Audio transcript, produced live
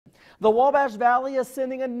The Wabash Valley is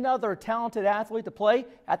sending another talented athlete to play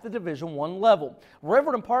at the Division I level.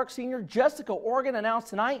 Riverton Park senior Jessica Organ announced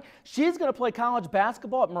tonight she's going to play college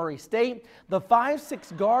basketball at Murray State. The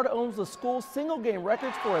 5'6" guard owns the school's single game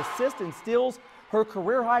records for assists and steals. Her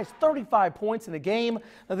career high is 35 points in a game.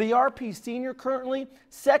 The RP senior currently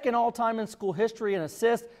second all-time in school history in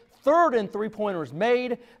assists, third in three-pointers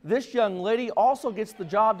made. This young lady also gets the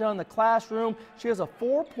job done in the classroom. She is a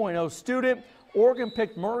 4.0 student. Oregon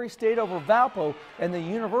picked Murray State over Valpo and the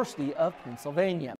University of Pennsylvania.